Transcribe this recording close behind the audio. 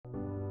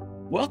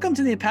Welcome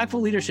to the Impactful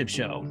Leadership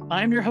Show.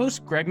 I'm your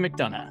host, Greg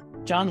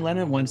McDonough. John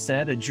Lennon once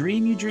said, "A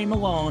dream you dream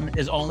alone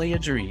is only a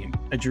dream.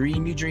 A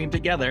dream you dream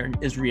together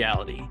is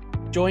reality."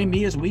 Join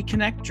me as we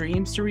connect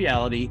dreams to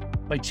reality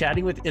by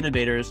chatting with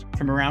innovators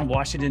from around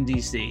Washington,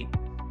 D.C.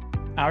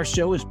 Our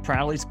show is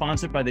proudly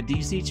sponsored by the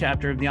D.C.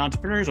 chapter of the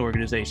Entrepreneurs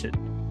Organization.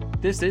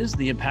 This is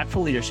the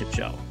Impactful Leadership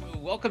Show.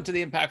 Welcome to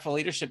the Impactful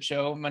Leadership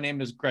Show. My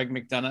name is Greg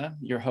McDonough,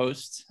 your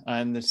host.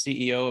 I'm the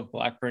CEO of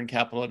Blackburn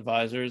Capital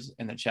Advisors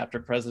and the chapter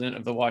president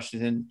of the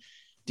Washington,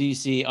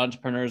 D.C.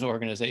 Entrepreneurs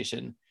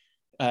Organization.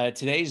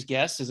 Today's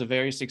guest is a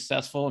very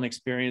successful and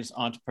experienced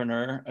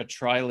entrepreneur, a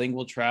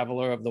trilingual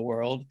traveler of the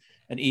world,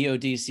 an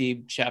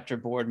EODC chapter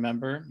board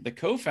member, the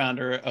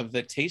co-founder of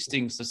the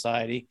Tasting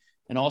Society,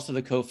 and also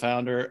the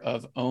co-founder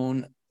of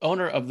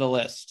owner of The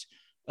List,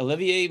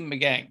 Olivier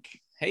Meganck.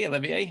 Hey,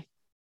 Olivier.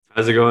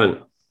 How's it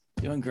going?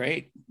 Doing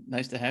great.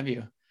 Nice to have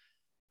you.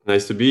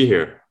 Nice to be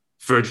here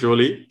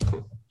virtually.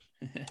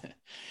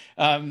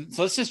 So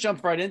let's just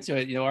jump right into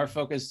it. Our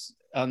focus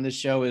on this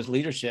show is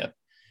leadership.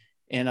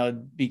 And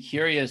I'd be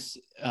curious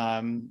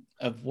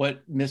of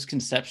what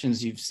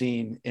misconceptions you've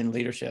seen in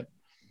leadership.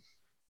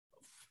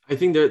 I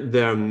think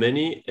there are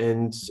many,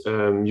 and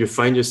you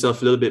find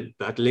yourself a little bit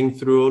battling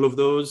through all of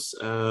those,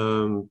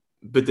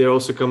 but they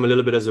also come a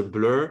little bit as a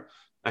blur.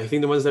 I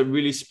think the ones that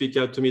really speak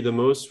out to me the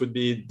most would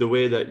be the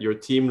way that your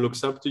team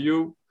looks up to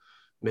you,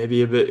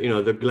 maybe a bit,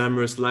 the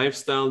glamorous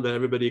lifestyle that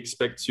everybody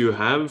expects you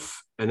have,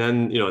 and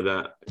then,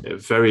 that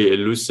very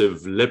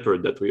elusive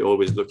leopard that we're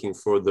always looking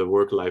for, the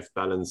work-life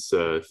balance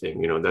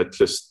thing, that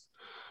just,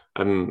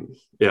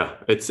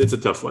 it's a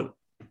tough one.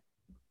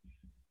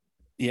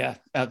 Yeah,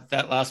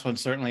 that last one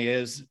certainly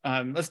is.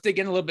 Let's dig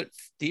in a little bit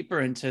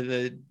deeper into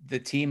the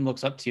team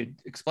looks up to you.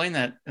 Explain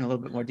that in a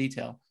little bit more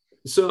detail.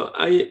 So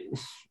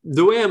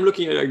the way I'm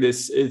looking at it like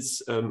this,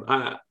 it's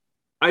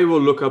I will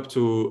look up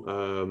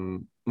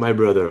to my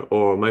brother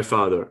or my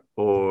father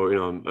or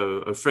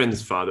a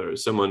friend's father,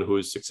 someone who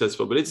is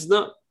successful, but it's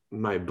not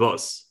my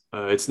boss.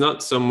 It's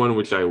not someone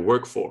which I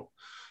work for,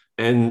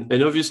 and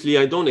obviously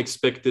I don't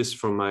expect this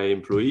from my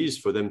employees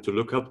for them to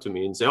look up to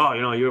me and say,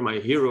 "Oh, you're my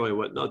hero" and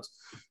whatnot.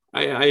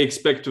 I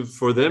expect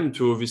for them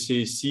to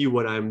obviously see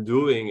what I'm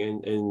doing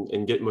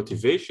and get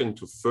motivation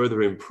to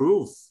further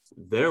improve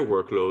their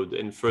workload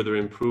and further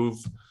improve,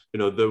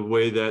 the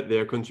way that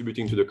they're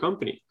contributing to the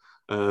company.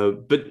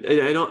 But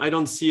I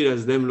don't see it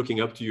as them looking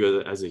up to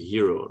you as a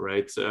hero,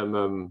 right?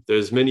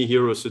 There's many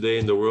heroes today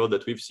in the world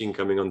that we've seen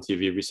coming on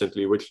TV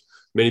recently, which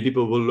many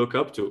people will look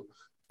up to.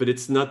 But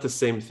it's not the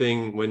same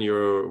thing when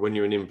you're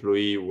an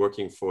employee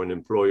working for an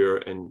employer,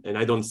 and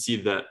I don't see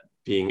that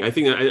being. I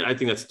think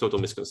that's a total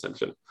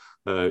misconception.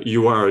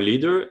 You are a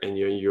leader, and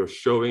you're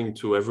showing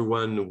to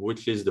everyone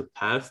which is the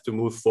path to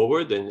move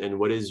forward, and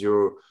what is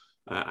your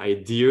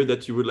idea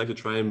that you would like to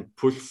try and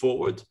push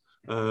forward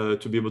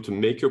to be able to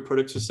make your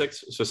product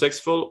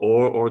successful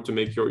or to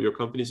make your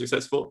company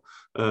successful,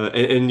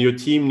 and your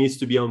team needs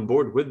to be on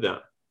board with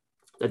that.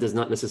 That does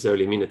not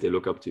necessarily mean that they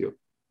look up to you.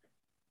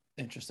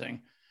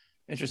 Interesting.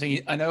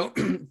 I know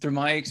through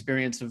my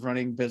experience of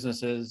running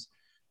businesses,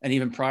 and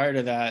even prior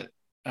to that,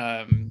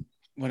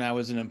 when I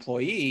was an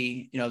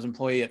employee, I was an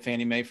employee at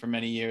Fannie Mae for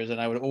many years, and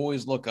I would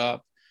always look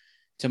up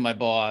to my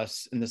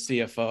boss and the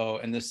CFO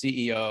and the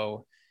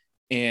CEO.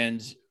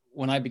 And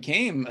when I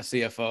became a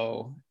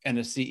CFO and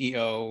a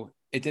CEO,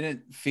 it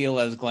didn't feel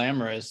as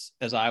glamorous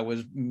as I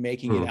was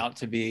making it out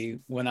to be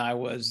when I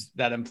was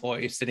that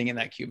employee sitting in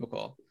that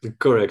cubicle.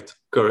 Correct.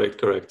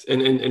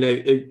 And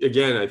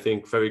I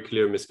think very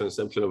clear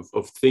misconception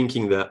of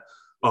thinking that,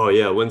 oh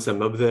yeah, once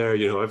I'm up there,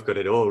 I've got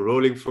it all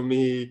rolling for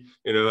me.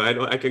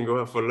 I can go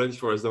out for lunch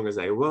for as long as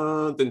I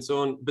want and so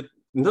on. But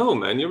no,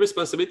 man, your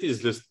responsibility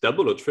is just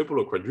double or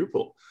triple or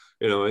quadruple.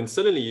 And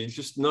suddenly you're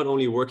just not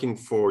only working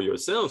for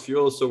yourself,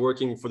 you're also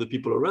working for the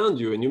people around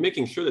you, and you're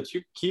making sure that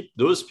you keep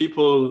those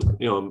people,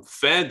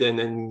 fed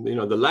and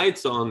the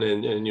lights on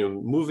and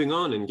moving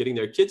on and getting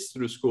their kids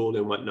through school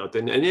and whatnot,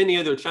 and any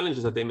other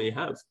challenges that they may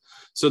have.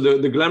 So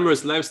the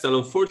glamorous lifestyle,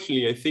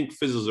 unfortunately, I think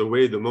fizzles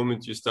away the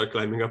moment you start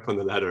climbing up on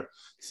the ladder.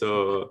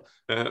 So,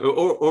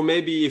 or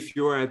maybe if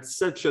you're at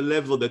such a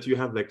level that you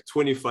have like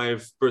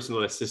 25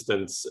 personal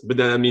assistants, but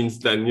that means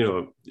then,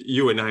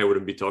 you and I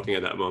wouldn't be talking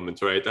at that moment,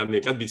 right? I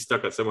mean, I'd be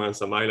stuck at somewhere on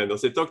some island. I'll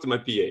say, talk to my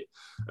PA,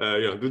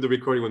 do the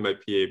recording with my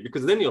PA,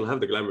 because then you'll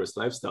have the glamorous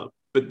lifestyle.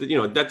 But,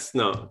 that's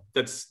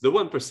the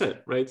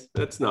 1%, right?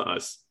 That's not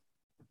us.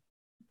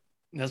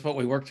 That's what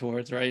we work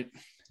towards, right?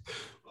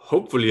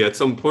 Hopefully at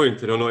some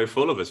point, I don't know if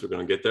all of us are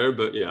going to get there,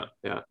 but yeah,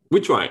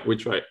 we try.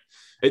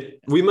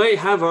 We might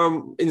have our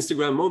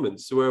Instagram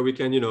moments where we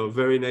can,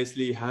 very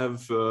nicely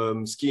have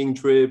skiing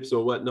trips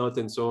or whatnot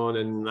and so on,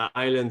 and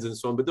islands and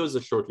so on, but those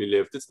are shortly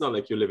lived. It's not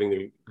like you're living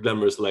the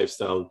glamorous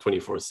lifestyle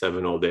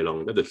 24/7 all day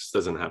long. That just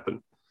doesn't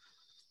happen.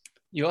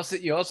 You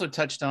also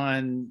touched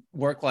on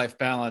work-life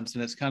balance,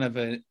 and it's kind of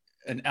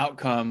an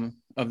outcome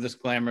of this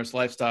glamorous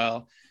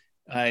lifestyle.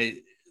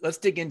 Let's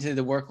dig into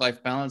the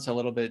work-life balance a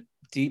little bit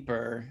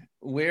deeper.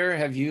 Where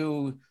have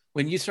you,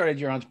 when you started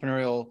your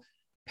entrepreneurial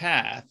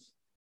path,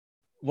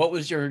 what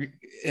was your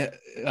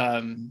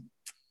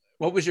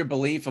what was your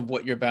belief of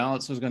what your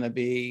balance was going to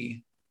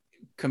be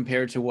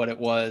compared to what it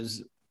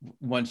was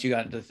once you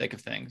got into the thick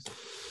of things?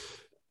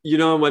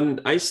 When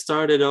I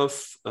started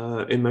off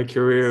in my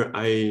career,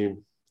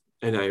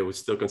 and I would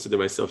still consider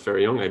myself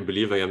very young. I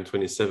believe I am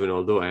 27,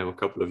 although I am a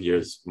couple of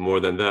years more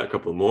than that, a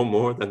couple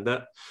more than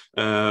that.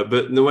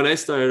 But no, when I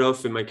started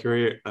off in my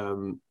career,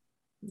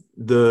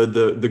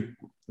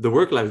 the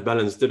work-life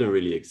balance didn't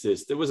really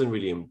exist. It wasn't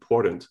really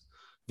important.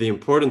 The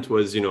important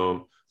was,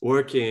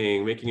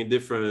 working, making a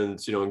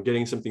difference,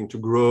 getting something to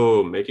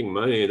grow, making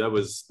money. That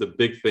was the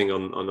big thing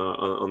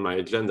on my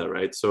agenda,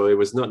 right? So it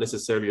was not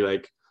necessarily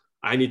like,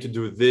 I need to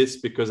do this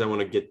because I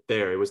want to get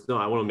there. It was, no,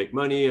 I want to make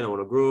money and I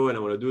want to grow and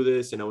I want to do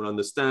this and I want to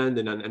understand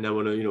and I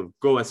want to,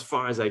 go as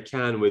far as I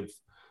can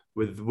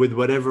with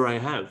whatever I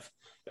have.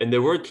 And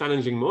there were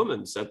challenging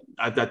moments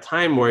at that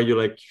time where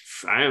you're like,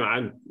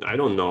 I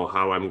don't know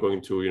how I'm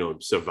going to,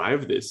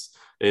 survive this.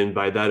 And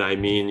by that, I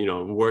mean,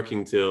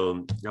 working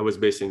till, I was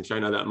based in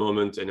China at that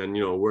moment, and then,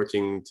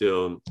 working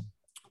till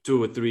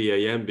 2 or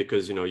 3 a.m.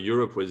 because,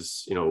 Europe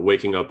was,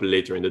 waking up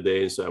later in the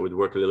day. And so I would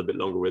work a little bit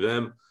longer with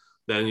them.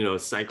 Then,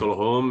 cycle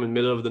home in the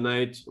middle of the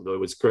night, although it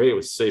was great. It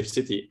was a safe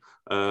city,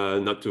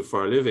 not too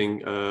far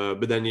living.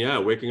 But then,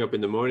 waking up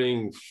in the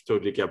morning,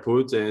 totally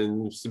kaput,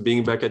 and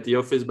being back at the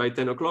office by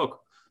 10 o'clock.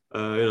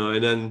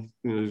 And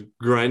then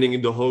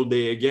grinding the whole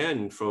day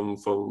again from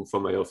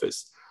my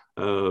office.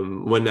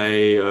 When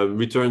I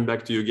returned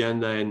back to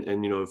Uganda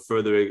and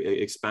further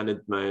expanded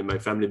my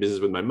family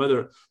business with my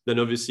mother, then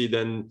obviously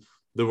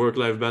the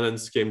work-life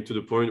balance came to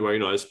the point where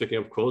I was picking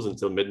up calls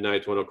until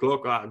midnight, 1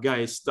 o'clock. Guy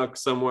is stuck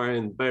somewhere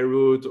in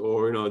Beirut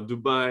or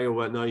Dubai or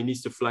whatnot. He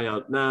needs to fly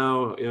out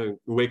now.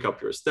 Wake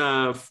up your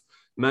staff,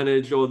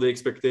 manage all the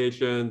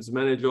expectations,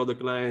 manage all the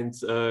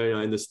clients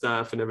and the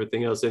staff and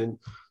everything else. And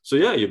so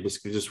you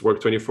basically just work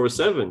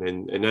 24/7.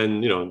 And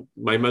then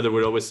my mother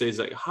would always say, "It's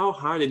like, how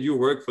hard did you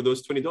work for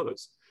those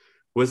 $20?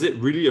 Was it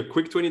really a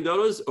quick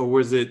 $20 or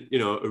was it,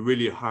 a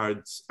really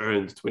hard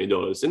earned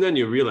 $20? And then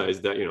you realize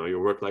that,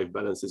 your work-life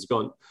balance is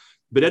gone.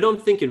 But I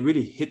don't think it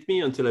really hit me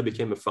until I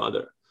became a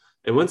father.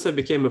 And once I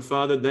became a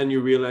father, then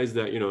you realize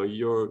that,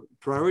 your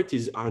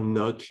priorities are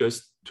not just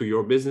to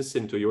your business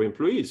and to your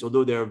employees,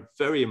 although they're a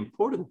very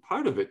important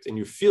part of it and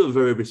you feel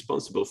very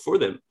responsible for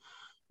them.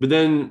 But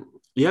then,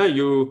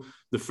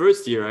 the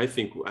first year, I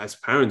think as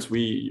parents,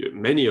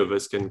 many of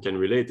us can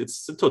relate.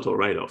 It's a total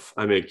write-off.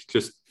 I mean,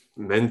 just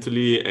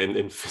mentally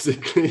and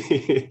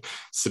physically,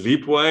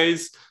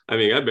 sleep-wise. I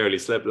mean, I barely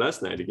slept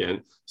last night again.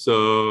 So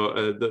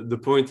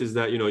the point is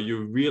that, you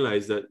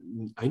realize that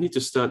I need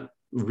to start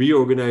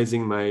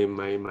reorganizing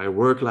my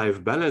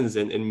work-life balance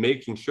and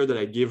making sure that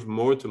I give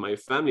more to my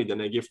family than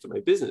I give to my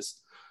business.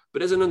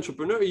 But as an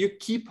entrepreneur, you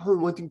keep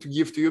on wanting to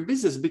give to your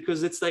business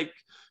because it's like,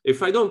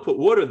 if I don't put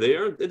water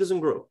there, it doesn't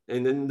grow.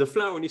 And then the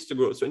flower needs to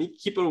grow. So I need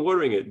to keep on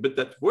watering it. But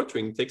that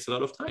watering takes a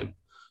lot of time.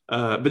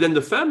 But then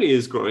the family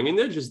is growing and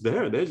they're just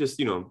there. They're just,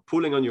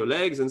 pulling on your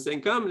legs and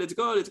saying, come, let's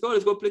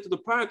go play to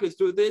the park. Let's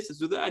do this, let's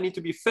do that. I need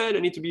to be fed.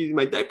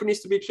 My diaper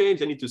needs to be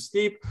changed. I need to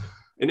sleep.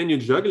 And then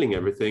you're juggling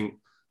everything.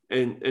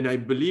 And I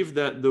believe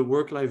that the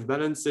work-life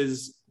balance is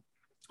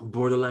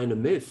borderline a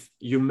myth.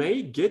 You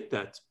may get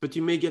that, but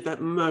you may get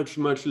that much,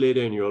 much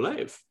later in your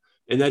life.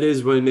 And that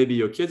is when maybe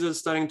your kids are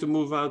starting to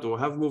move out or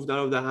have moved out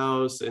of the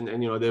house and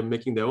they're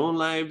making their own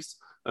lives,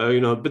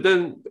 but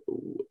then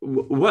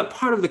what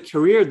part of the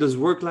career does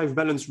work-life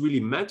balance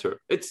really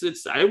matter?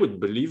 It's I would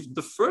believe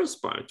the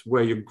first part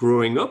where you're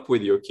growing up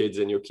with your kids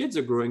and your kids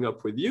are growing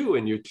up with you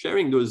and you're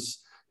sharing those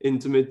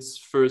intimate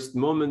first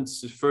moments,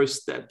 first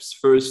steps,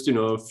 first,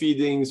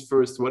 feedings,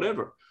 first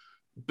whatever.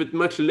 But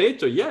much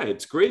later,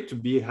 it's great to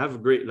have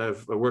a great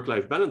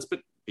work-life balance,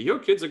 but your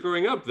kids are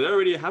growing up. They're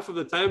already half of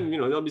the time,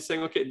 they'll be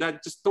saying, okay, Dad,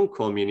 just don't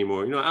call me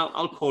anymore.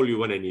 I'll call you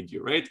when I need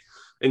you, right?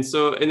 And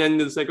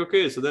then it's like,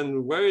 okay, so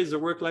then where is the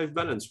work-life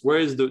balance? Where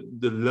is the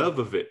love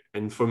of it?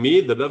 And for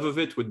me, the love of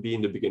it would be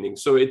in the beginning.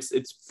 So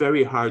it's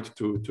very hard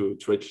to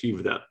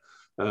achieve that.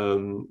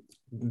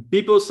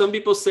 Some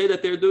people say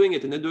that they're doing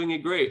it and they're doing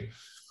it great.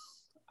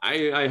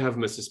 I have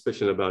my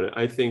suspicion about it.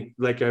 I think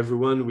like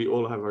everyone, we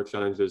all have our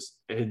challenges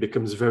and it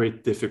becomes very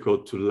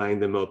difficult to line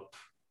them up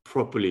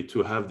properly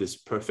to have this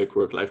perfect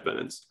work-life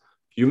balance.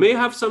 You may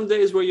have some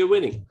days where you're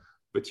winning,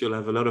 but you'll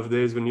have a lot of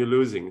days when you're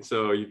losing.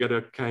 So you got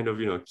to kind of,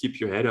 keep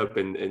your head up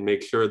and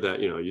make sure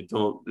that, you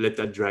don't let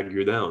that drag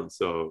you down.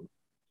 So,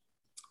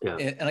 yeah.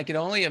 And I can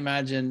only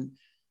imagine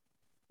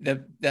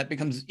that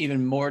becomes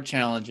even more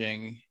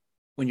challenging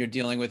when you're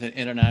dealing with an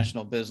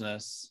international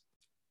business.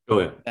 Oh,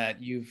 yeah.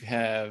 That you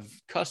have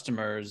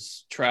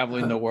customers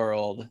traveling the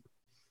world.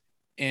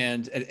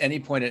 And at any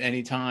point, at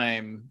any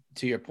time,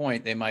 to your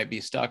point, they might be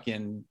stuck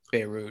in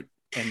Beirut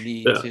and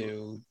need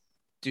to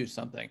do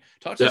something.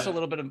 Talk to us a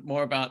little bit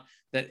more about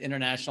that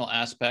international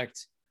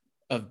aspect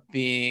of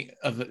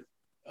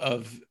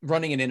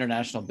running an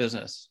international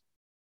business.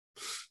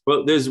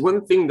 Well, there's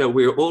one thing that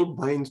we're all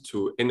bind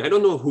to, and I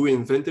don't know who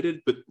invented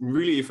it, but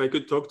really, if I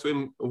could talk to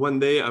him one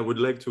day, I would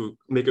like to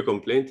make a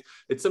complaint.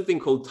 It's something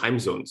called time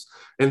zones,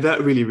 and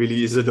that really,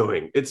 really is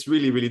annoying. It's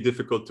really, really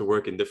difficult to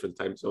work in different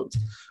time zones.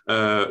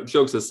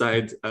 Jokes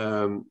aside,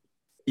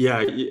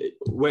 yeah,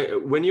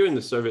 when you're in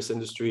the service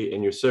industry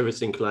and you're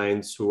servicing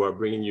clients who are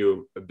bringing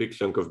you a big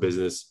chunk of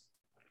business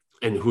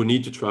and who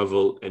need to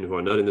travel and who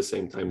are not in the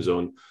same time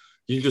zone,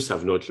 you just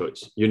have no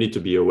choice. You need to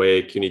be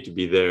awake, you need to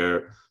be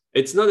there.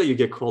 It's not that you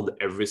get called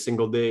every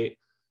single day,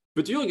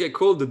 but you'll get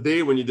called the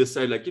day when you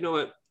decide, like, you know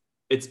what,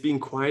 it's been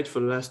quiet for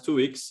the last 2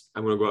 weeks.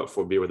 I'm going to go out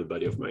for a beer with a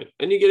buddy of mine.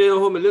 And you get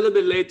home a little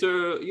bit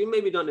later. You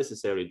maybe not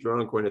necessarily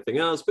drunk or anything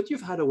else, but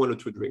you've had a 1 or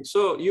 2 drinks.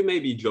 So you may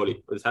be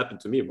jolly. It's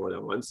happened to me more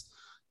than once.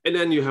 And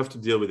then you have to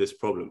deal with this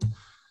problem.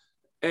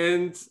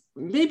 And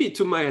maybe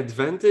to my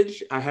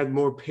advantage, I had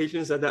more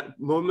patience at that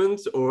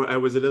moment, or I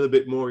was a little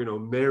bit more,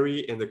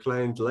 merry, and the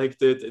client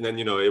liked it, and then,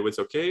 it was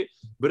okay.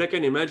 But I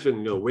can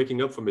imagine,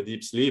 waking up from a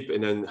deep sleep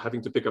and then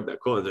having to pick up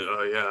that call and say,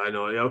 oh yeah, I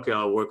know, yeah, okay,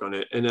 I'll work on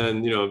it. And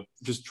then,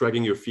 just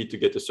dragging your feet to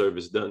get the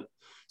service done.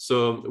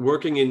 So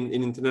working in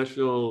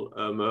international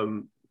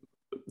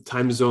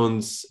time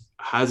zones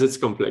has its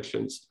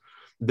complexions.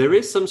 There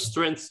is some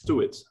strength to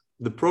it.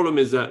 The problem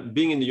is that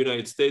being in the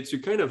United States,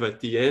 you're kind of at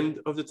the end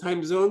of the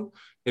time zone.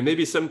 And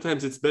maybe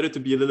sometimes it's better to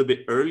be a little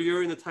bit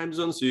earlier in the time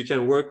zone so you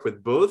can work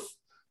with both.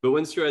 But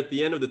once you're at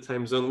the end of the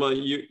time zone, well,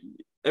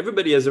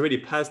 everybody has already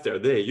passed their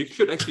day. You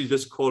should actually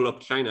just call up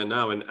China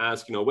now and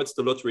ask, what's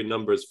the lottery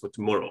numbers for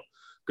tomorrow?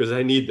 Because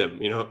I need them,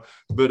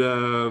 But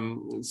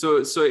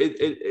so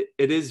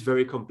it is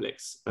very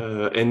complex,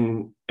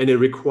 and it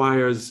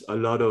requires a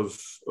lot of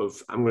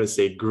I'm going to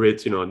say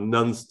grit,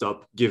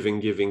 nonstop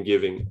giving.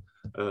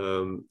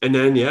 And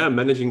then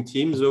managing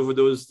teams over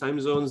those time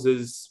zones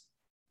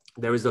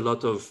there is a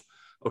lot of,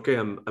 okay,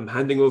 I'm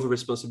handing over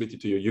responsibility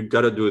to you. You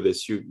got to do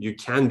this. You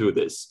can do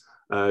this.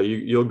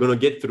 You're going to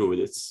get through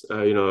this,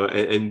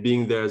 and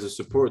being there as a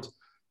support.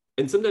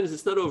 And sometimes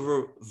it's not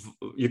over,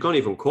 you can't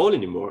even call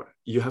anymore.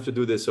 You have to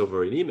do this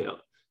over an email.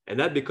 And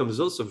that becomes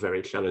also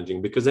very challenging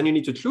because then you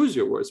need to choose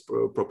your words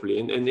properly.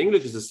 And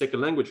English is a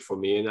second language for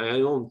me, and I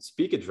don't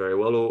speak it very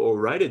well or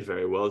write it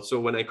very well.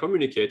 So when I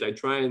communicate, I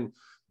try and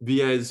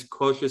be as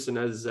cautious and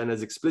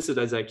as explicit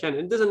as I can.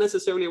 It doesn't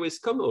necessarily always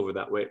come over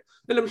that way.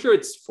 And I'm sure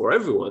it's for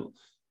everyone.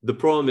 The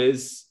problem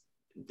is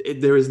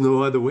there is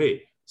no other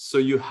way. So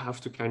you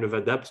have to kind of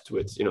adapt to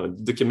it.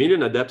 The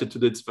chameleon adapted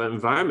to its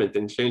environment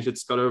and changed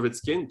its color of its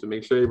skin to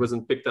make sure it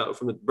wasn't picked out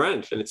from the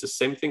branch. And it's the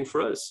same thing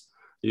for us.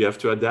 You have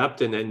to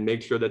adapt and then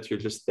make sure that you're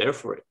just there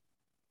for it.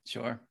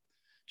 Sure.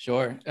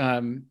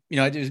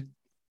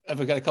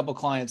 I've got a couple of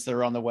clients that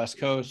are on the West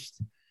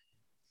Coast,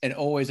 and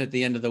always at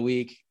the end of the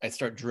week, I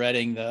start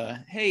dreading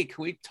hey,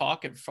 can we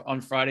talk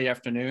on Friday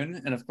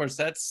afternoon? And of course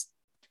it's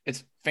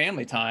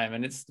family time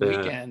and it's the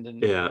weekend.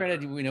 And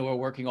granted, we know we're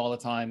working all the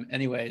time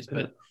anyways,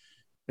 but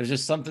there's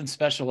just something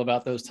special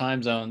about those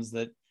time zones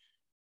that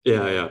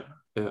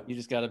you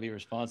just got to be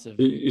responsive.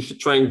 You should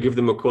try and give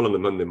them a call on the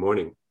Monday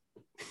morning.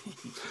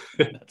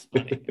 That's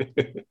funny.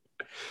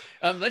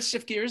 Let's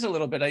shift gears a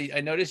little bit.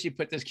 I noticed you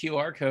put this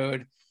QR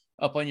code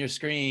up on your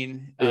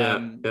screen.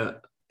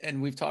 And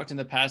we've talked in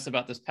the past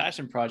about this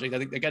passion project. I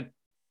think I'll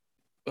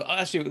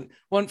ask you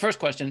one first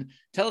question.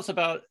 Tell us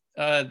about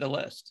the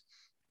list.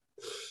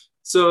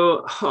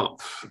 So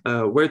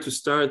where to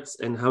start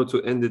and how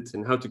to end it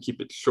and how to keep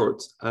it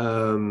short.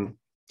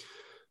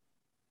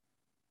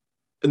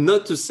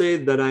 Not to say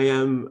that I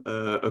am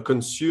a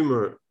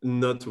consumer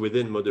not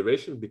within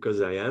moderation,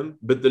 because I am,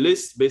 but the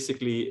list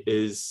basically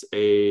is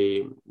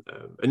an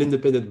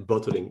independent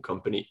bottling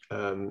company.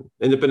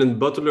 Independent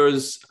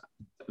bottlers,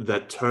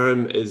 that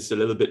term is a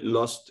little bit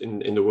lost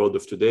in the world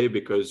of today,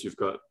 because you've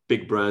got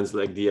big brands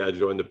like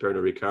Diageo and the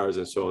Pernod Ricards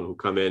and so on who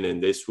come in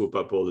and they swoop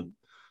up all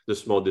the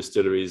small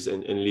distilleries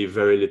and leave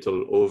very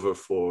little over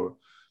for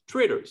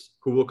traders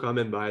who will come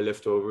and buy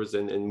leftovers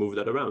and move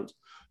that around.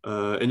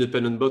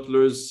 Independent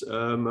bottlers,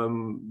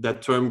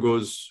 that term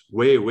goes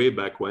way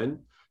back when.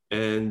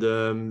 And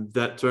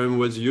that term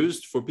was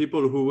used for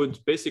people who would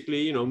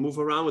basically, move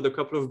around with a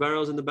couple of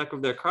barrels in the back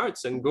of their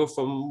carts and go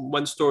from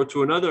one store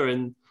to another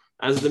and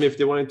ask them if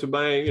they wanted to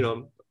buy,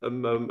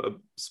 a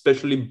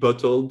specially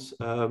bottled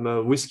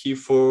whiskey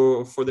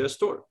for their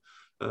store.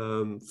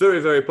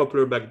 Very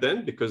popular back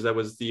then, because that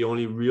was the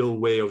only real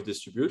way of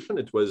distribution.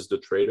 It was the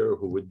trader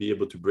who would be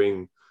able to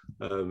bring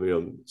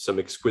some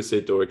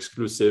exquisite or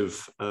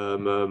exclusive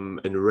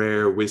and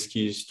rare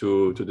whiskeys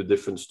to the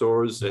different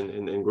stores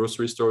and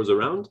grocery stores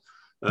around.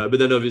 But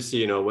then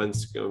obviously,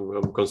 once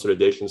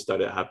consolidation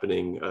started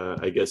happening,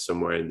 I guess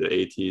somewhere in the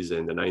 80s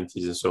and the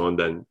 90s and so on,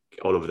 then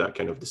all of that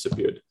kind of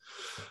disappeared.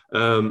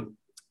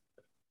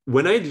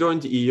 When I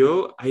joined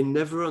EO, I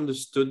never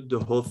understood the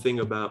whole thing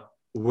about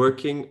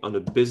working on a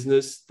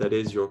business that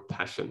is your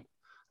passion.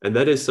 And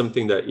that is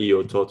something that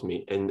EO taught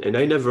me. And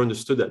I never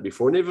understood that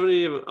before, never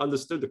even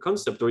understood the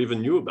concept or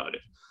even knew about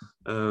it.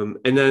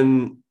 And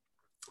then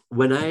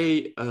when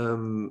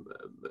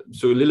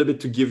so a little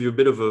bit to give you a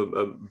bit of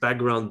a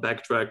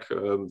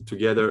backtrack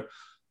together,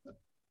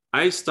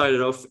 I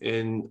started off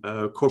in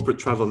corporate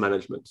travel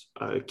management,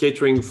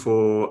 catering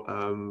for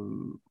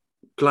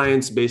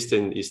clients based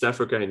in East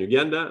Africa and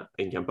Uganda,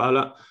 in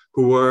Kampala,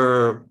 who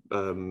were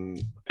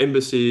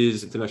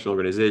embassies, international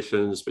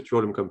organizations,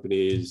 petroleum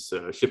companies,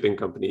 shipping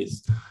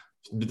companies.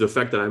 The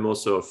fact that I'm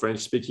also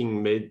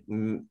French-speaking made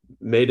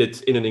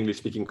it in an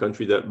English-speaking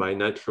country that by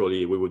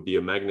naturally we would be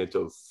a magnet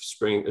of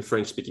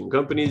French-speaking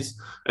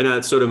companies. And at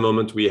a certain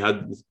moment, we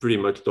had pretty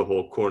much the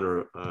whole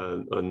corner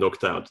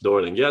knocked out. The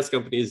oil and gas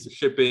companies, the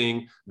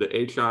shipping, the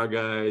HR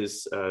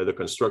guys, the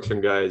construction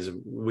guys,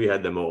 we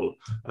had them all,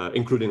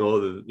 including all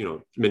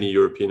the many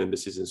European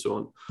embassies and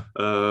so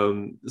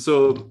on.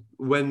 So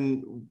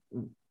when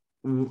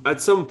at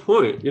some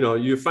point,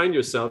 you find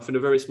yourself in a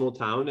very small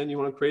town and you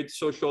want to create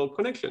social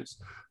connections.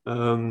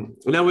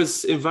 And I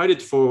was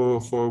invited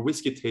for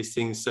whiskey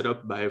tasting set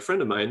up by a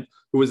friend of mine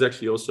who was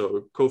actually also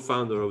a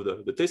co-founder of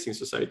the Tasting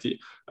Society,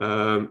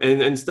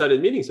 and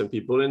started meeting some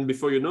people. And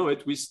before you know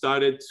it, we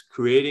started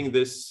creating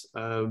this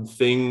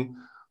thing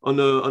on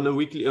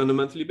a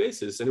monthly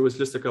basis. And it was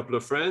just a couple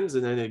of friends,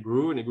 and then it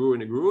grew and it grew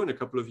and it grew. And a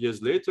couple of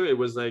years later, it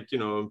was like,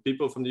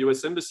 people from the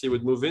US Embassy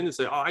would move in and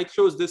say, oh, I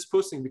chose this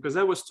posting because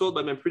I was told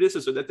by my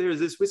predecessor that there is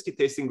this whiskey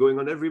tasting going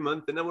on every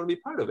month and I want to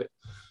be part of it.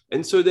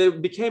 And so they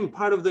became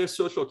part of their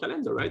social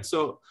calendar, right?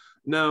 So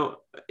now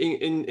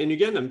in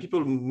Uganda,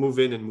 people move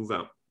in and move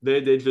out.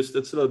 They just,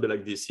 it's a little bit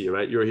like DC,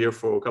 right? You're here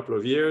for a couple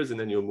of years and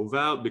then you'll move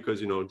out because,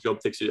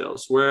 job takes you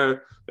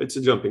elsewhere. It's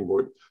a jumping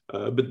board.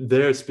 But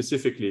there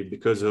specifically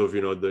because of,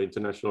 the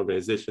international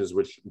organizations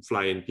which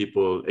fly in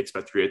people,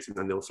 expatriates, and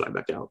then they'll fly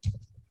back out.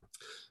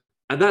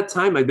 At that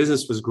time, my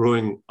business was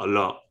growing a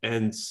lot.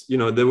 And,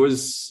 there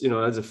was,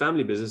 as a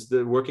family business,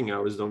 the working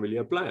hours don't really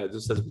apply,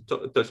 just as we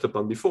touched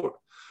upon before.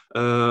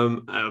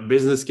 Our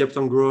business kept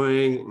on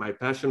growing. My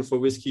passion for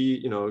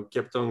whiskey,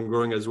 kept on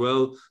growing as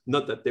well.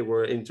 Not that they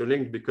were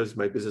interlinked because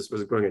my business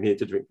was growing and I needed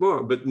to drink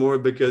more, but more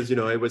because,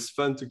 it was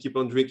fun to keep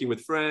on drinking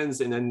with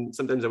friends. And then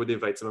sometimes I would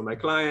invite some of my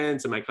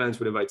clients and my clients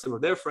would invite some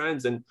of their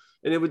friends. And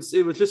it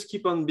would just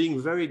keep on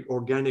being very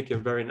organic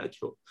and very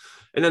natural.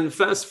 And then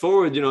fast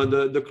forward,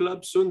 the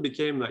club soon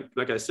became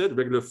like I said,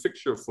 regular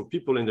fixture for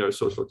people in their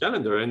social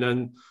calendar. And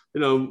then,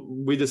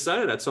 we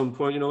decided at some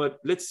point,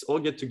 let's all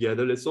get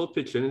together, let's all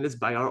pitch in and let's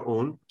buy our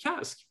own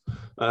cask.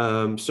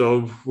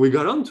 So we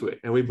got onto it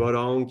and we bought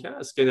our own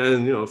cask. And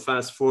then,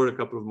 fast forward a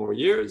couple of more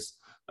years,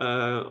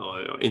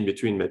 in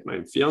between met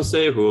my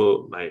fiance,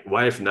 my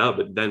wife now,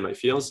 but then my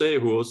fiance,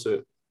 who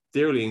also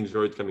dearly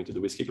enjoyed coming to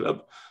the whiskey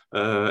club.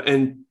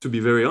 And to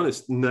be very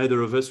honest,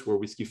 neither of us were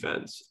whiskey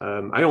fans.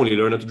 I only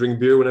learned how to drink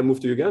beer when I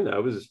moved to Uganda. I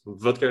was a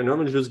vodka and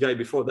orange juice guy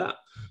before that.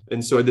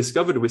 And so I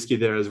discovered whiskey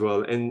there as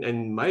well.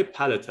 And my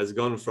palate has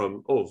gone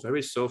from,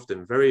 very soft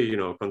and very,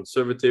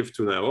 conservative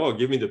to now,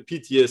 give me the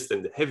peatiest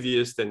and the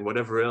heaviest and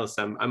whatever else.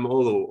 I'm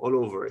all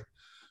over it.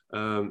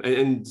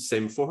 And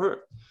same for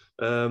her.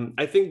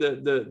 I think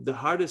the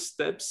hardest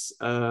steps,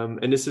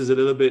 and this is a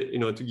little bit,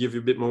 to give you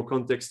a bit more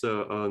context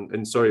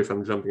and sorry if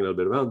I'm jumping a little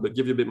bit around, but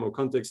give you a bit more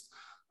context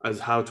as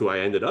how I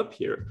ended up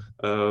here.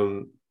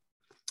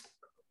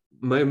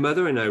 My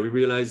mother and I, we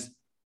realized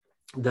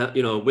that,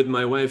 with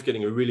my wife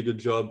getting a really good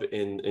job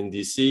in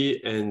DC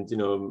and,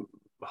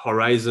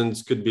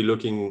 horizons could be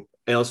looking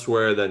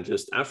elsewhere than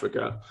just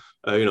Africa.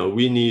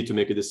 We need to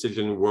make a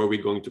decision, were we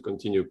going to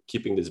continue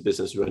keeping this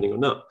business running or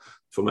not?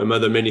 For my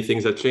mother, many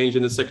things had changed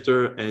in the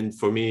sector. And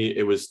for me,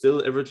 it was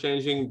still ever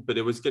changing, but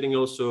it was getting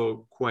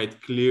also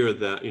quite clear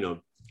that,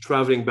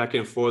 traveling back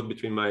and forth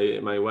between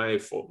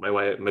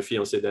my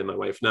fiance, then my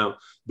wife now,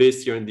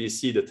 based here in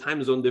DC, the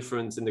time zone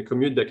difference and the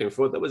commute back and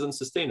forth, that was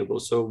unsustainable.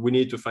 So we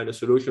need to find a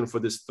solution for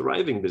this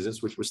thriving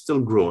business, which was still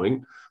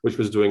growing, which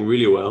was doing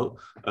really well,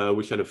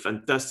 which had a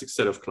fantastic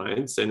set of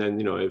clients. And then,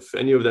 if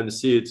any of them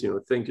see it,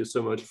 thank you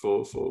so much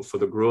for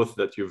the growth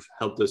that you've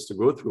helped us to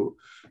go through.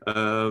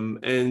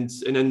 And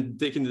then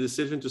taking the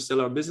decision to sell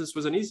our business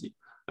wasn't easy.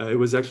 It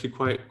was actually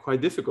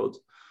quite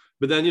difficult.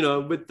 But then,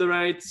 with the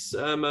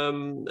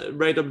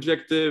right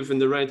objective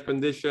and the right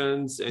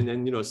conditions, and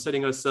then,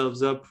 setting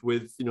ourselves up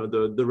with,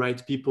 the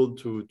right people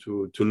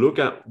to look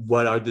at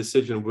what our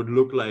decision would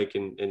look like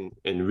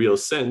in real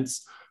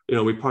sense,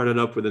 we partnered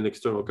up with an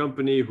external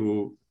company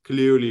who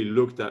clearly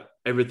looked at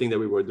everything that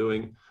we were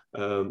doing,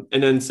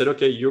 and then said,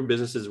 okay, your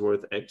business is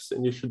worth X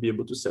and you should be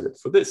able to sell it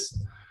for this.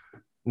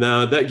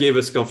 Now that gave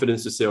us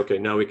confidence to say, okay,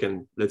 now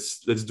let's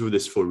do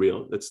this for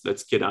real.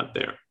 Let's get out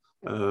there.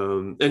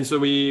 And so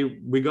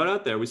we got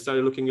out there. We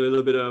started looking a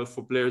little bit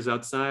for players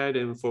outside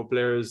and for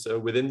players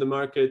within the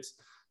market,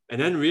 and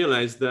then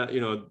realized that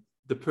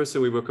the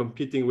person we were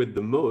competing with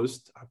the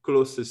most, our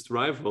closest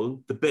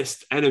rival, the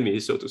best enemy,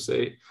 so to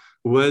say,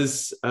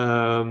 was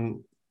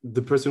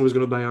the person who was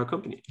going to buy our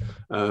company.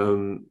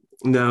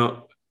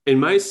 Now,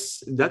 in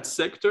that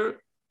sector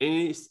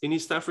in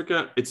East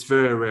Africa, it's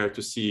very rare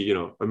to see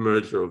a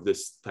merger of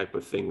this type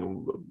of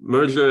thing,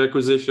 merger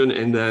acquisition,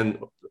 and then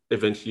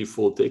eventually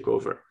full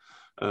takeover.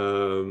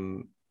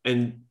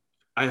 And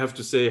I have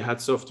to say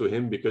hats off to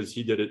him because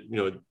he did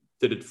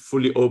it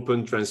fully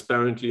open,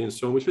 transparently, and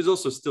so on, which is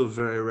also still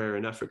very rare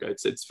in Africa.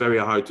 It's very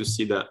hard to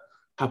see that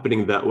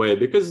happening that way,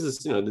 because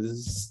it's,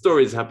 there's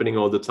stories happening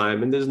all the time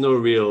and there's no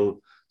real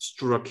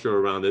structure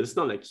around it. It's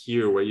not like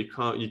here where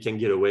you can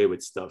get away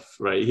with stuff,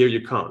 right? Here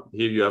you can't.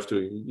 Here you have to,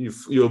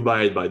 you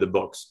abide by the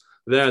box.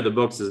 There the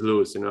box is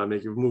loose, I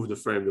make you move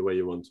the frame the way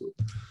you want to.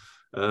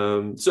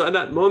 So at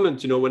that moment,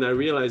 when I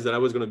realized that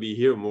I was going to be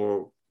here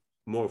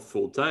more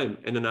full time,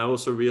 and then I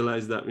also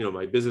realized that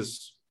my business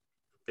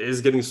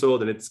is getting sold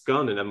and it's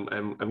gone, and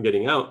I'm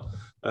getting out.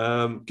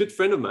 Good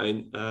friend of mine,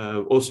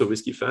 also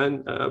whiskey fan,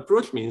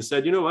 approached me and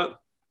said, you know what?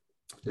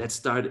 Let's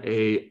start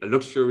a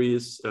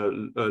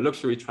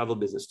luxury travel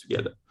business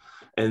together.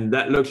 And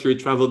that luxury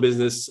travel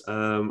business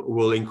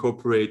will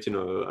incorporate,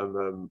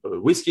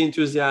 whiskey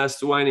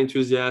enthusiasts, wine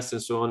enthusiasts,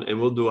 and so on. And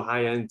we'll do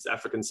high-end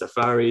African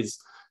safaris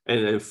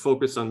and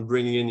focus on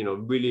bringing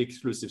in, really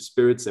exclusive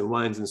spirits and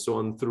wines and so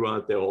on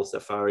throughout their whole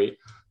safari.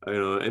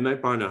 And my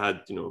partner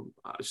had,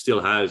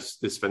 still has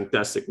this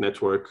fantastic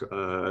network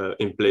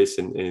in place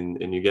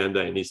in Uganda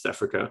and East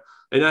Africa.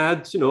 And I had,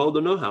 all the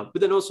know-how.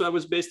 But then also I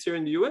was based here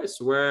in the US,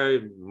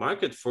 where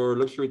market for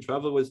luxury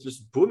travel was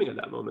just booming at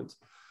that moment.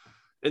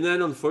 And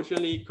then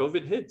unfortunately,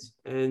 COVID hit,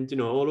 and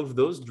all of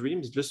those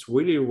dreams just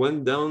really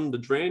went down the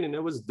drain, and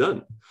it was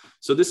done.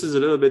 So this is a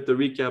little bit the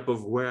recap of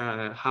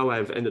how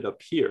I've ended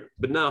up here.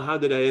 But now, how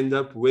did I end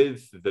up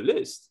with the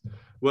list?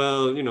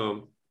 Well,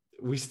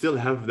 we still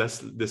have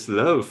this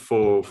love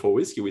for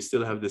whiskey. We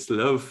still have this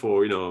love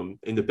for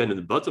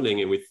independent bottling,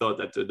 and we thought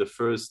that the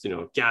first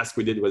cask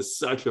we did was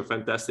such a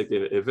fantastic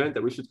event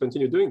that we should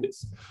continue doing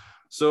this.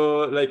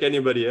 So like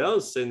anybody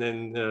else, and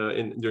then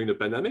during the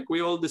pandemic,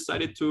 we all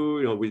decided to,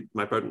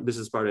 my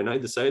business partner and I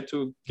decided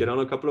to get on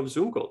a couple of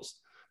Zoom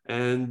calls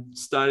and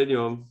started,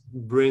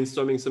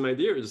 brainstorming some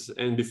ideas.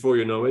 And before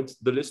you know it,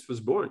 the list was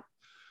born.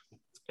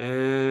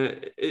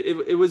 And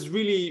it was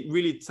really,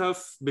 really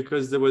tough,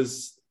 because there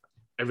was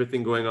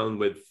everything going on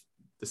with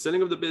the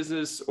selling of the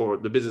business, or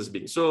the business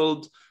being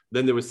sold.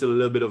 Then there was still a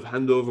little bit of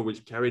handover,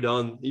 which carried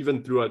on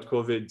even throughout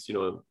COVID,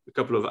 a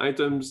couple of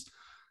items.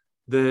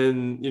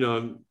 Then,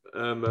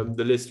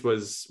 the list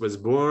was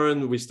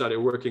born. We started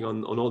working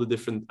on all the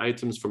different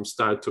items from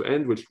start to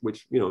end, which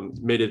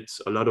made it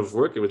a lot of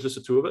work. It was just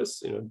the two of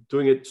us,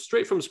 doing it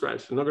straight from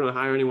scratch. We're not going to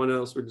hire anyone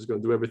else. We're just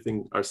going to do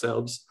everything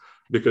ourselves,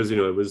 because,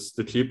 it was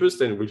the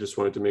cheapest, and we just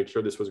wanted to make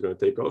sure this was going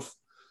to take off.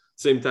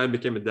 Same time,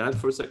 became a dad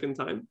for a second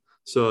time.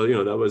 So,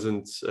 that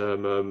wasn't,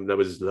 that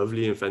was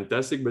lovely and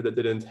fantastic, but that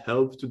didn't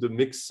help to the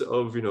mix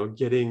of,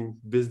 getting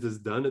business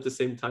done at the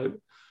same time.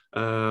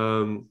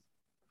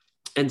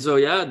 And so,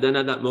 then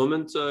at that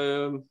moment,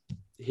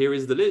 here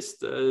is the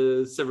list.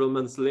 Several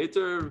months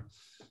later,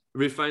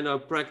 refine our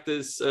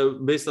practice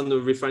based on the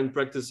refined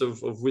practice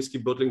of whiskey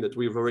bottling that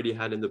we've already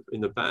had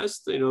in the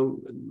past,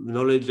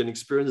 knowledge and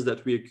experience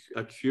that we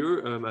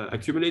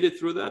accumulated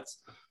through that.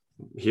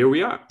 Here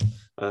we are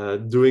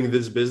doing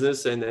this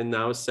business, and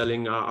now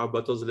selling our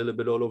bottles a little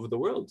bit all over the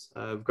world.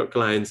 I've got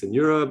clients in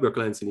Europe, got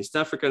clients in East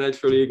Africa,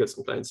 naturally, got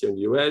some clients here in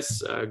the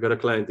US, got a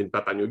client in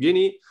Papua New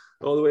Guinea,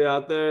 all the way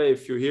out there.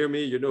 If you hear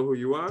me, you know who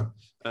you are,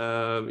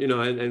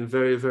 and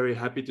very, very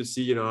happy to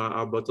see,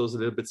 our bottles a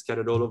little bit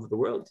scattered all over the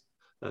world.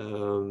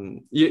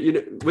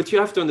 What you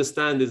have to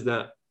understand is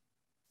that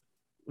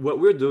what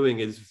we're doing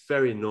is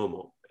very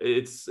normal.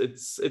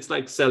 It's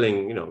like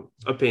selling,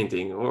 a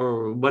painting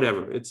or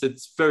whatever.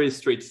 It's very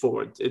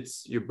straightforward.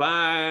 It's you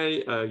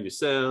buy, you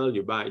sell,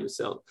 you buy, you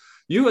sell.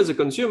 You as a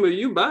consumer,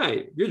 you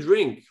buy, you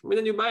drink, and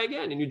then you buy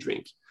again and you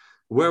drink.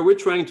 Where we're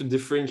trying to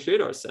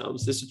differentiate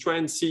ourselves is to try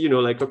and see,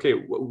 okay,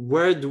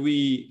 where do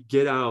we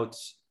get out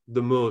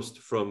the most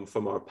from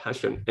our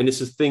passion? And it's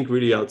to think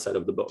really outside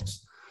of the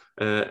box.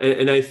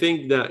 And I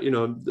think that,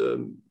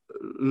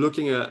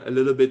 looking at a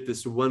little bit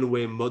this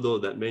one-way model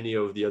that many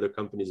of the other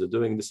companies are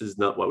doing, this is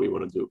not what we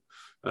want to do.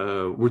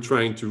 We're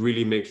trying to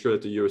really make sure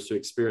that the user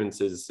experience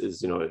is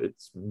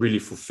it's really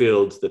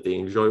fulfilled, that they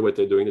enjoy what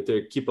they're doing, that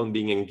they keep on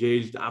being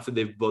engaged after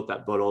they've bought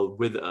that bottle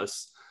with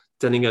us,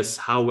 telling us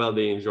how well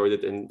they enjoyed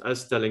it, and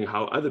us telling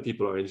how other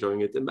people are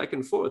enjoying it, and back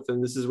and forth.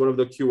 And this is one of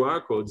the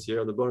QR codes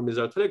here on the bottom is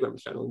our Telegram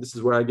channel. And this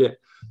is where I get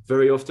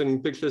very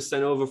often pictures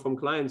sent over from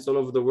clients all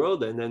over the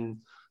world. And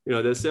then,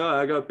 they say, oh,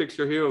 I got a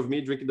picture here of me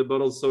drinking the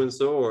bottle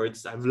so-and-so, or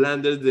I've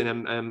landed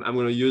and I'm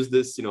going to use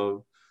this,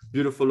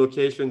 beautiful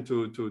location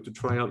to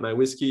try out my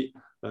whiskey.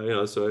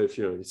 So if,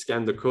 you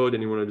scan the code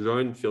and you want to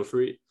join, feel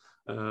free.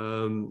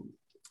 And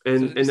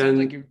then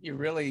like you're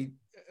really,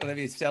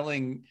 Olivier,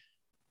 selling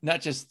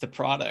not just the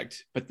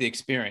product, but the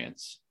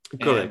experience.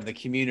 Correct. And the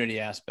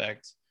community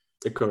aspect.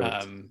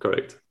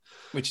 Correct.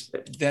 Which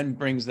then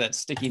brings that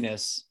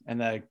stickiness and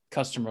that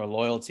customer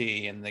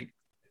loyalty and the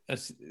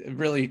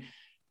really,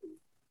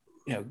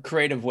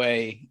 creative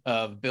way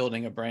of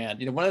building a brand.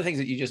 One of the things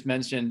that you just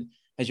mentioned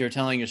as you were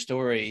telling your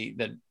story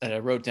that I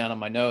wrote down on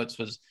my notes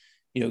was,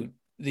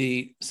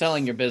 the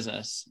selling your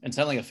business and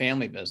selling a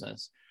family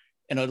business.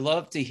 And I'd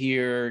love to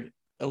hear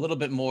a little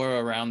bit more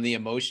around the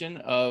emotion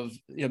of,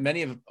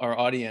 many of our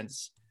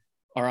audience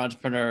are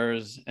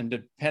entrepreneurs, and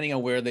depending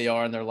on where they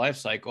are in their life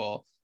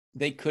cycle,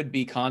 they could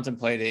be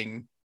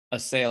contemplating a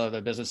sale of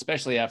their business,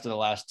 especially after the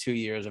last 2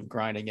 years of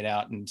grinding it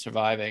out and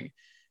surviving.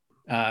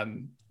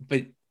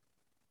 But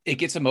it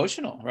gets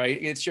emotional, right?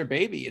 It's your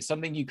baby. It's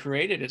something you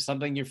created. It's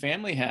something your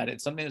family had.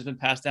 It's something that's been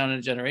passed down in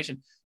a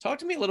generation. Talk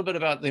to me a little bit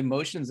about the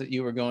emotions that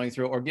you were going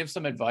through, or give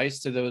some advice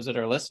to those that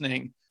are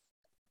listening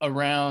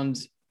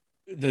around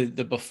the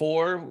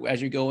before,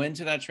 as you go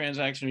into that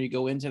transaction, or you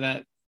go into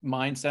that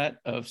mindset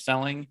of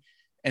selling,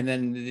 and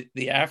then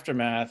the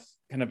aftermath,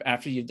 kind of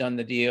after you've done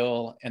the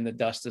deal and the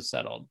dust is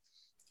settled.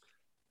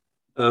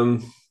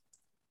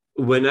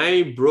 When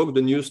I broke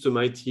the news to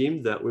my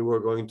team that we were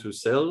going to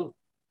sell,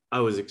 I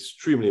was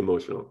extremely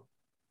emotional.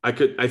 I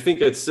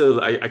can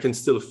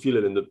still feel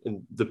it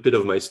in the pit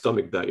of my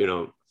stomach that,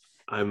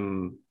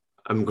 I'm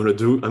going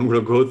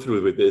to go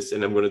through with this,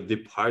 and I'm going to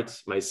depart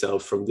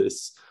myself from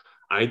this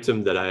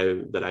item that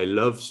I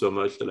love so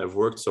much, that I've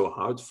worked so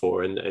hard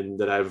for, and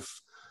that I've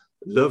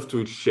loved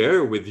to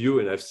share with you.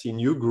 And I've seen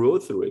you grow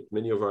through it.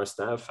 Many of our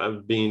staff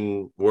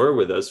were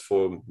with us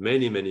for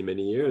many, many,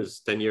 many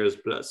years, 10 years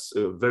plus,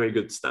 very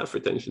good staff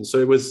retention. So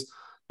it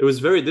was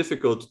very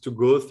difficult to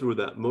go through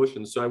that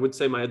motion. So I would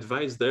say my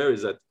advice there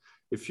is that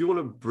if you want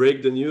to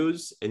break the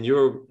news and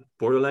you're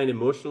borderline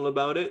emotional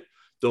about it,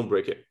 don't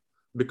break it,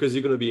 because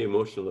you're going to be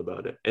emotional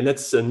about it. And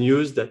that's a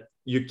news that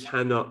you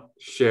cannot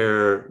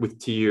share with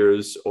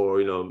tears,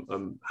 or,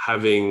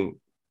 having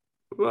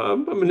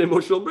an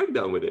emotional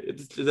breakdown with it.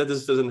 That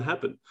just doesn't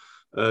happen.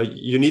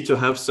 You need to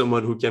have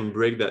someone who can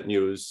break that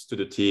news to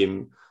the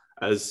team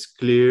as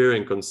clear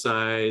and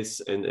concise,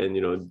 and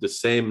the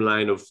same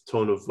line of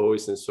tone of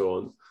voice and so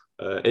on.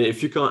 And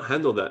if you can't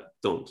handle that,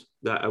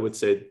 I would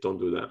say don't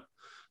do that.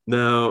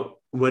 Now,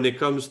 when it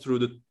comes through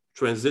the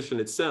transition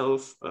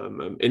itself,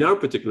 in our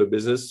particular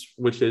business,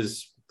 which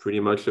is pretty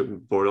much a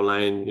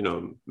borderline,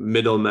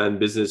 middleman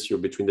business, you're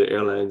between the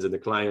airlines and the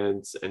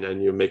clients, and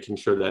then you're making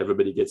sure that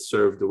everybody gets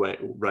served the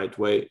right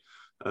way.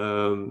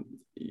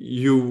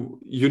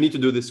 You need to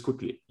do this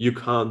quickly. You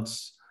can't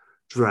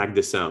drag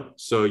this out.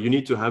 So you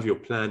need to have your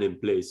plan in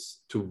place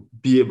to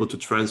be able to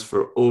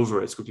transfer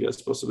over as quickly as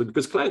possible,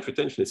 because client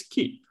retention is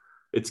key.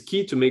 It's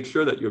key to make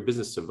sure that your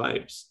business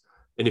survives.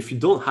 And if you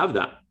don't have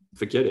that,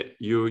 forget it.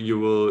 You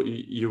will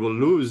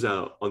lose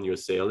out on your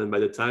sale. And by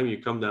the time you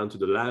come down to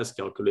the last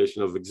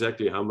calculation of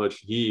exactly how much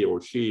he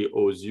or she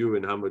owes you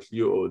and how much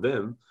you owe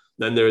them,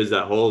 then there is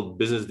that whole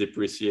business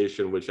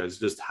depreciation, which has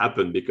just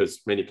happened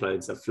because many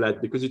clients have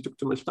fled because you took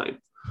too much time.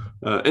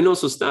 And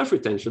also staff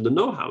retention, the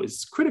know-how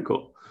is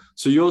critical.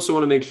 So you also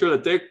want to make sure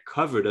that they're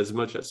covered as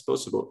much as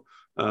possible.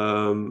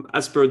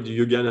 As per the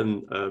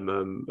Ugandan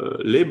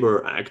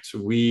Labor Act,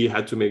 we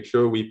had to make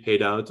sure we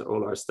paid out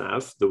all our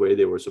staff the way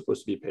they were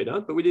supposed to be paid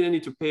out, but we didn't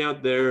need to pay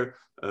out their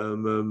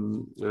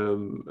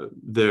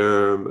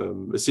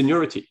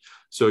seniority.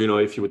 So,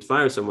 if you would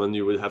fire someone,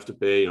 you would have to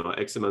pay,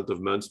 X amount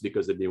of months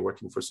because they've been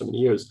working for so many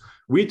years.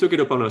 We took it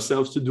upon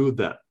ourselves to do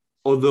that,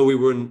 although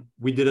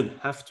we didn't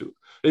have to.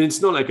 And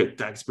it's not like a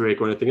tax break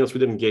or anything else. We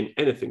didn't gain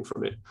anything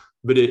from it.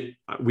 But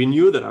we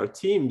knew that our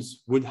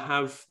teams would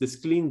have this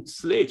clean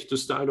slate to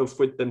start off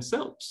with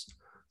themselves,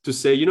 to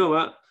say, you know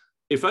what,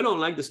 if I don't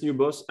like this new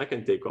boss, I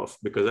can take off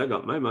because I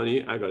got my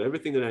money, I got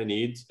everything that I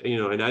need,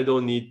 and I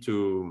don't need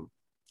to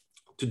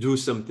do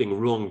something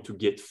wrong to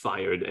get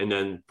fired and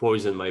then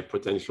poison my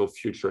potential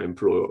future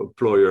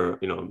employer,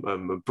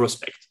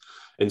 prospect.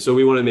 And so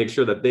we want to make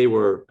sure that they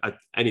were at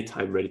any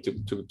time ready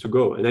to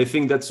go. And I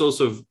think that's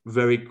also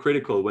very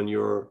critical when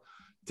you're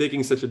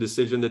taking such a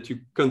decision, that you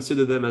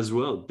consider them as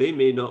well. They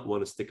may not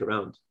want to stick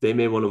around. They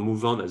may want to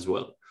move on as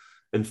well.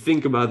 And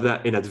think about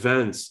that in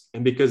advance.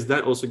 And because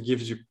that also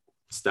gives you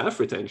staff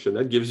retention,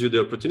 that gives you the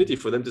opportunity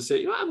for them to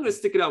say, I'm going to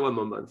stick it out one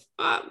more month.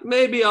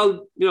 Maybe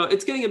I'll,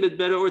 it's getting a bit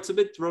better, or it's a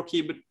bit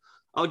rocky, but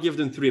I'll give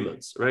them 3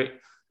 months, right?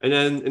 And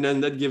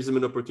then that gives them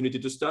an opportunity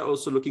to start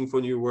also looking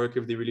for new work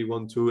if they really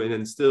want to, and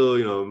then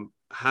still,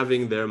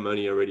 having their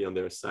money already on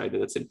their side.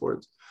 And that's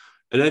important.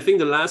 And I think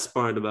the last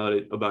part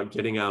about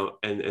getting out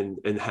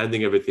and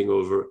handing everything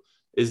over,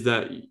 is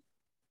that,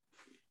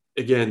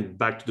 again,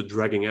 back to the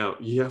dragging out,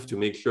 you have to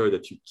make sure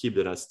that you keep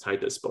that as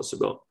tight as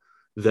possible,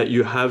 that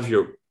you have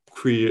your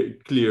clear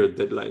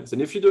deadlines.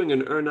 And if you're doing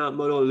an earn-out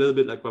model, a little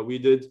bit like what we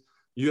did,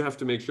 you have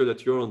to make sure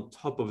that you're on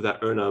top of that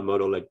earn-out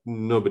model like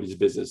nobody's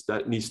business.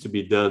 That needs to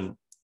be done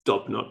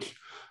top notch,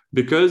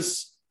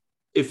 because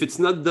if it's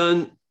not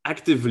done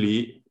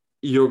actively,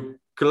 your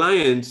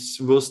clients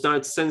will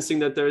start sensing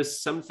that there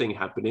is something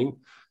happening.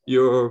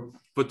 Your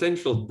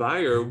potential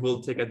buyer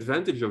will take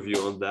advantage of you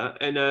on that,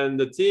 and then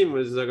the team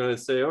is going to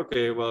say,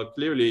 okay, well,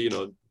 clearly,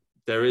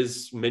 there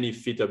is many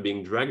feet are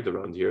being dragged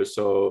around here,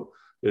 so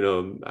I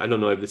don't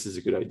know if this is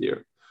a good idea.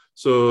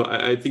 So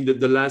I think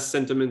that the last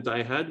sentiment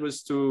I had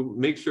was to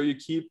make sure you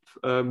keep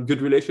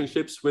good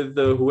relationships with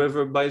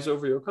whoever buys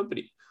over your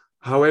company.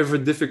 However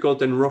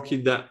difficult and rocky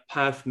that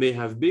path may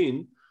have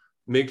been,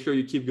 make sure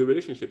you keep good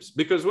relationships,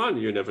 because one,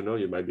 you never know,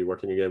 you might be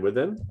working again with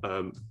them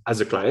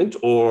as a client,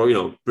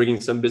 or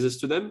bringing some business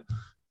to them.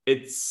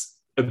 It's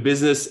a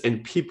business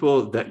and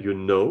people that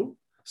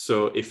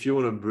So if you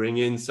want to bring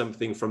in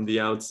something from the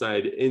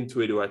outside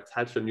into it or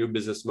attach a new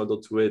business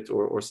model to it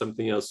or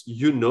something else,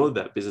 you know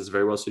that business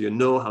very well. So you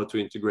know how to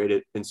integrate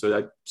it. And so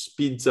that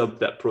speeds up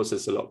that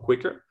process a lot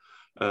quicker.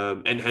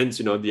 And hence,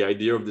 the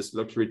idea of this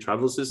luxury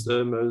travel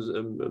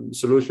system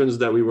solutions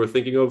that we were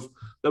thinking of,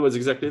 that was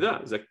exactly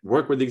that. It's like,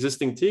 work with the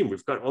existing team.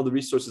 We've got all the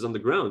resources on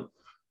the ground.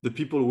 The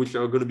people which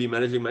are going to be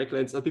managing my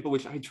clients are people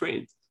which I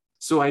trained.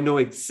 So I know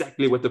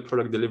exactly what the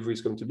product delivery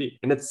is going to be.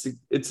 And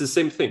it's the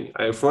same thing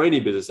for any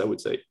business, I would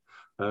say.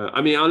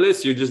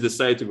 Unless you just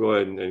decide to go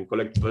and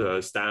collect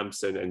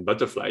stamps and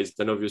butterflies,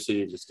 then obviously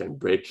you just can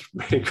break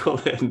all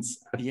hands.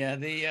 Yeah,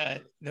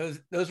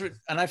 those were,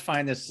 and I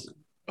find this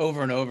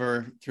over and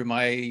over through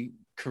my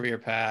career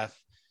path,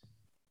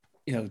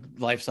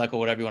 life cycle,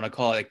 whatever you want to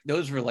call it. Like,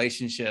 those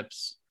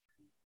relationships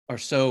are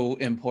so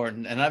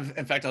important. And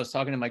in fact, I was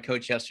talking to my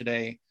coach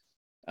yesterday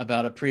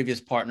about a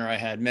previous partner I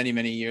had many,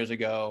 many years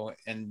ago,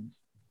 and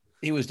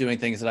he was doing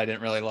things that I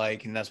didn't really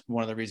like. And that's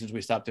one of the reasons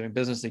we stopped doing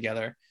business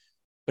together.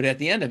 But at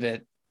the end of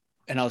it,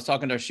 and I was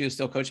talking to her, she was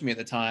still coaching me at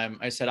the time.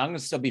 I said, I'm going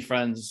to still be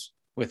friends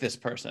with this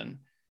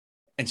person.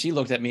 And she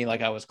looked at me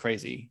like I was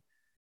crazy.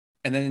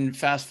 And then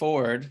fast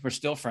forward, we're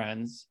still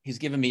friends. He's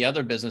given me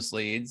other business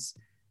leads.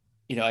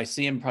 I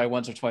see him probably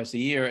once or twice a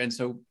year. And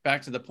so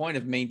back to the point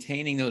of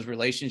maintaining those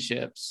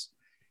relationships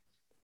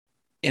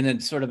in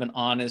a sort of an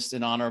honest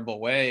and honorable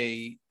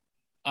way,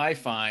 I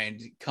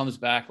find comes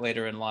back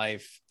later in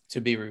life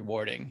to be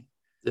rewarding.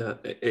 Yeah,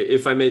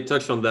 if I may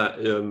touch on that,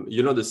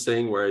 the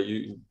saying where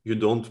you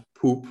don't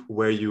poop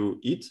where you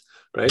eat,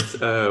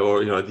 right?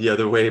 Or the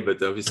other way,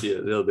 but obviously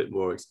a little bit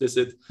more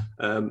explicit.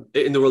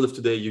 In the world of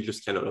today, you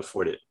just cannot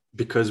afford it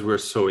because we're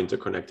so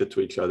interconnected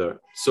to each other.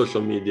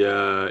 Social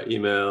media,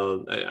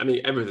 email,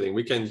 everything.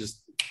 We can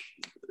just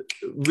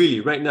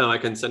really right now I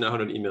can send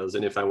 100 emails,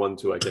 and if I want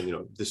to, I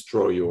can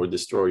destroy you or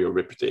destroy your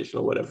reputation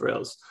or whatever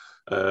else.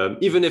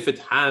 Even if it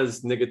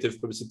has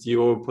negative publicity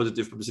or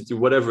positive publicity,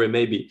 whatever it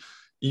may be.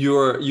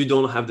 You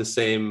don't have the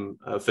same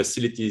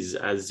facilities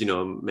as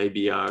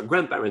maybe our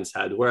grandparents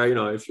had,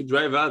 where if you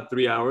drive out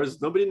 3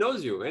 hours, nobody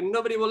knows you and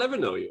nobody will ever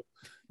know you,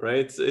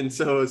 right? And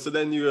so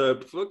then you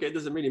okay, it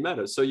doesn't really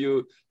matter. So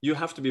you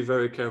have to be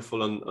very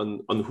careful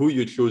on who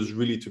you choose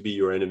really to be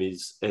your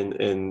enemies,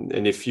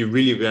 and if you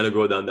really gotta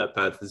go down that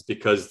path, it's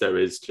because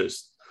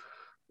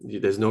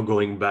there's no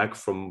going back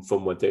from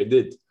what they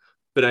did.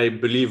 But I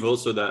believe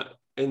also that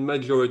in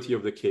majority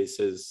of the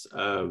cases,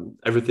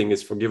 everything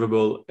is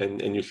forgivable,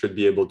 and you should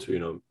be able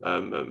to,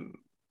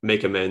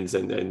 make amends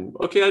and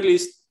okay, at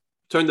least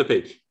turn the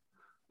page.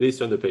 At least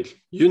turn the page.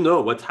 You know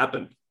what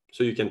happened,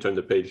 so you can turn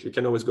the page. You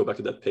can always go back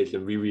to that page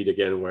and reread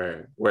again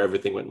where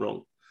everything went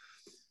wrong.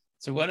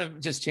 So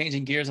just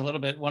changing gears a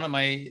little bit, one of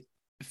my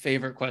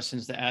favorite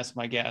questions to ask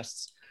my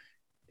guests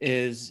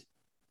is,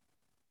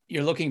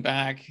 you're looking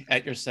back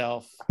at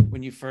yourself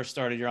when you first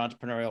started your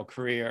entrepreneurial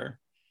career.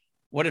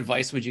 What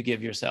advice would you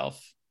give yourself,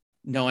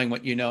 knowing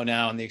what you know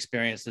now and the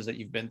experiences that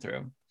you've been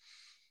through?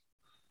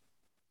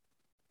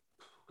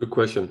 Good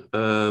question.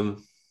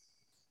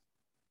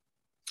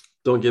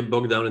 Don't get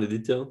bogged down in the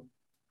detail.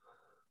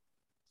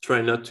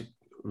 Try not to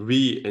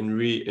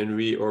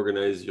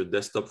reorganize your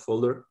desktop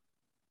folder.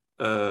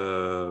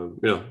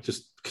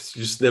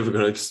 Just never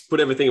gonna just put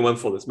everything in one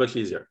folder. It's much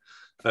easier.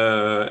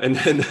 And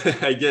then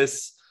I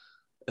guess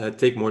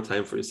take more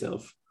time for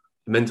yourself.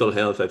 Mental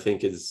health, I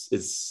think,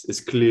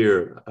 is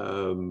clear,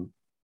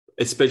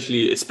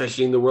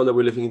 especially in the world that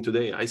we're living in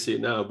today. I see it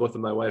now. Both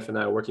of my wife and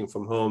I are working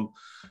from home.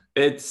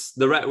 It's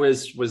the rat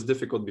race was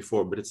difficult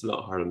before, but it's a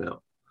lot harder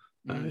now.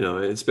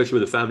 Especially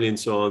with the family and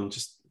so on.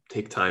 Just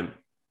take time.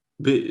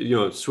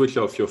 Switch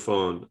off your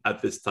phone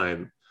at this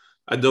time.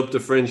 Adopt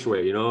the French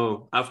way.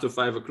 After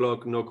 5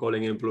 o'clock, no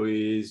calling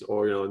employees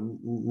or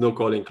no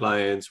calling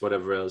clients,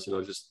 whatever else.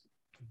 Just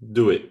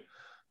do it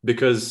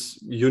because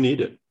you need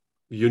it.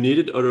 You need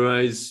it,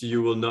 otherwise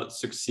you will not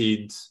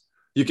succeed.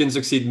 You can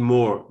succeed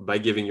more by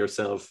giving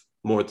yourself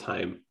more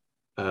time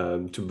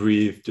to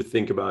breathe, to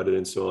think about it,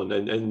 and so on.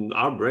 And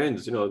our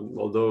brains,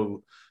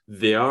 although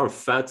they are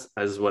fat,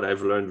 as what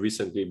I've learned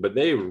recently, but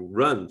they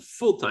run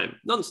full time,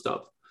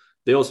 nonstop.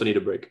 They also need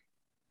a break.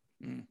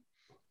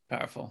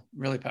 Powerful,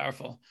 really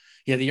powerful.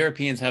 Yeah, the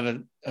Europeans have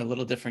a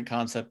little different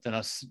concept than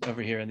us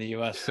over here in the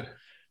US,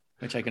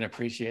 which I can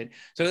appreciate.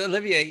 So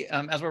Olivier,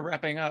 as we're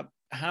wrapping up,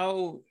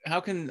 how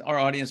can our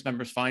audience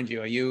members find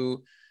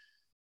you?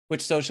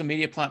 Which social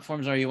media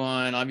platforms are you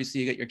on?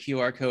 Obviously, you got your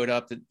QR code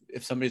up that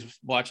if somebody's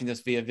watching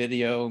this via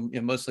video,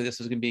 mostly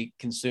this is going to be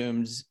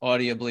consumed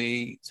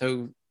audibly.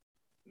 So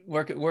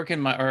where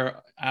can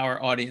our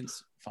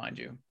audience find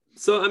you?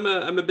 So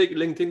I'm a big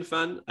LinkedIn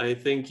fan. I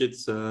think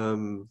it's a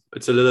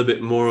little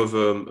bit more of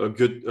a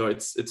good.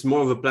 It's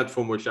more of a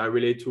platform which I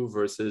relate to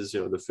versus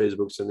the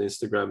Facebooks and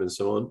Instagram and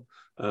so on.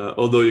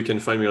 Although you can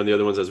find me on the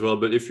other ones as well.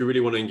 But if you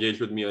really want to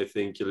engage with me, I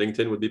think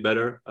LinkedIn would be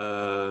better.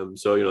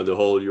 So the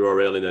whole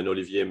URL and then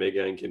Olivier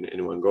Meganck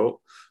in one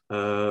go.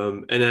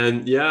 And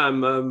then, yeah,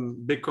 I'm a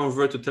big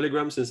convert to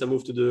Telegram since I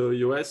moved to the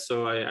US.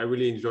 So I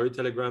really enjoy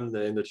Telegram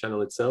in the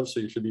channel itself. So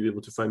you should be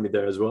able to find me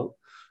there as well.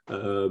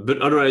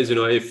 But otherwise,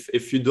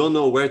 if you don't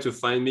know where to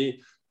find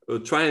me,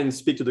 try and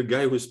speak to the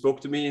guy who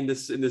spoke to me in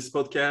this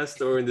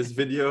podcast or in this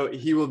video.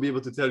 He will be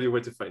able to tell you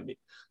where to find me.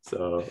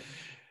 So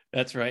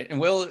that's right. And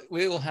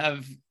we will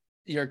have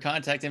your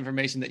contact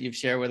information that you've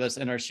shared with us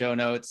in our show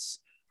notes,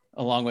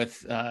 along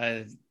with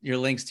your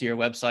links to your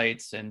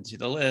websites and to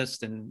the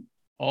list and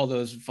all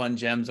those fun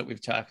gems that we've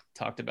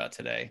talked about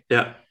today.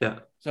 Yeah.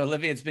 So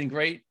Olivier, it's been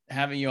great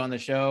having you on the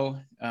show.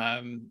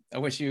 I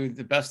wish you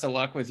the best of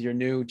luck with your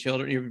new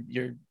children,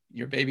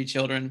 your baby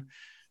children.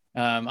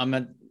 I'm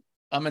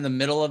in the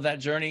middle of that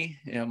journey.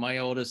 My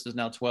oldest is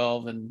now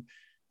 12, and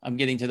I'm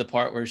getting to the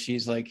part where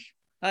she's like,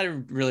 I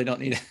really don't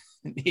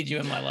need you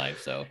in my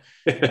life. So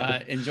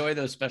enjoy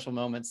those special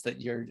moments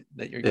that you're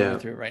going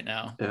through right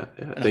now. Yeah.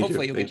 And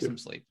hopefully you'll get some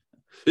sleep.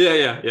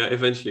 Yeah.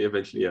 Eventually.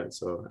 Yeah.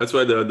 So that's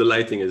why the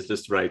lighting is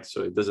just right,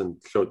 so it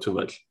doesn't show too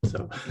much.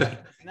 So and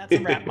that's a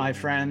wrap, my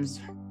friends.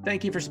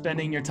 Thank you for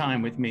spending your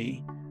time with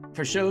me.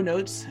 For show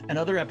notes and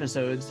other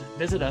episodes,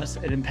 visit us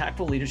at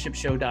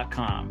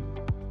impactfulleadershipshow.com.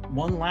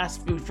 One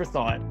last food for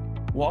thought: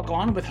 walk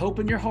on with hope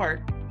in your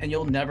heart, and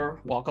you'll never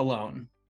walk alone.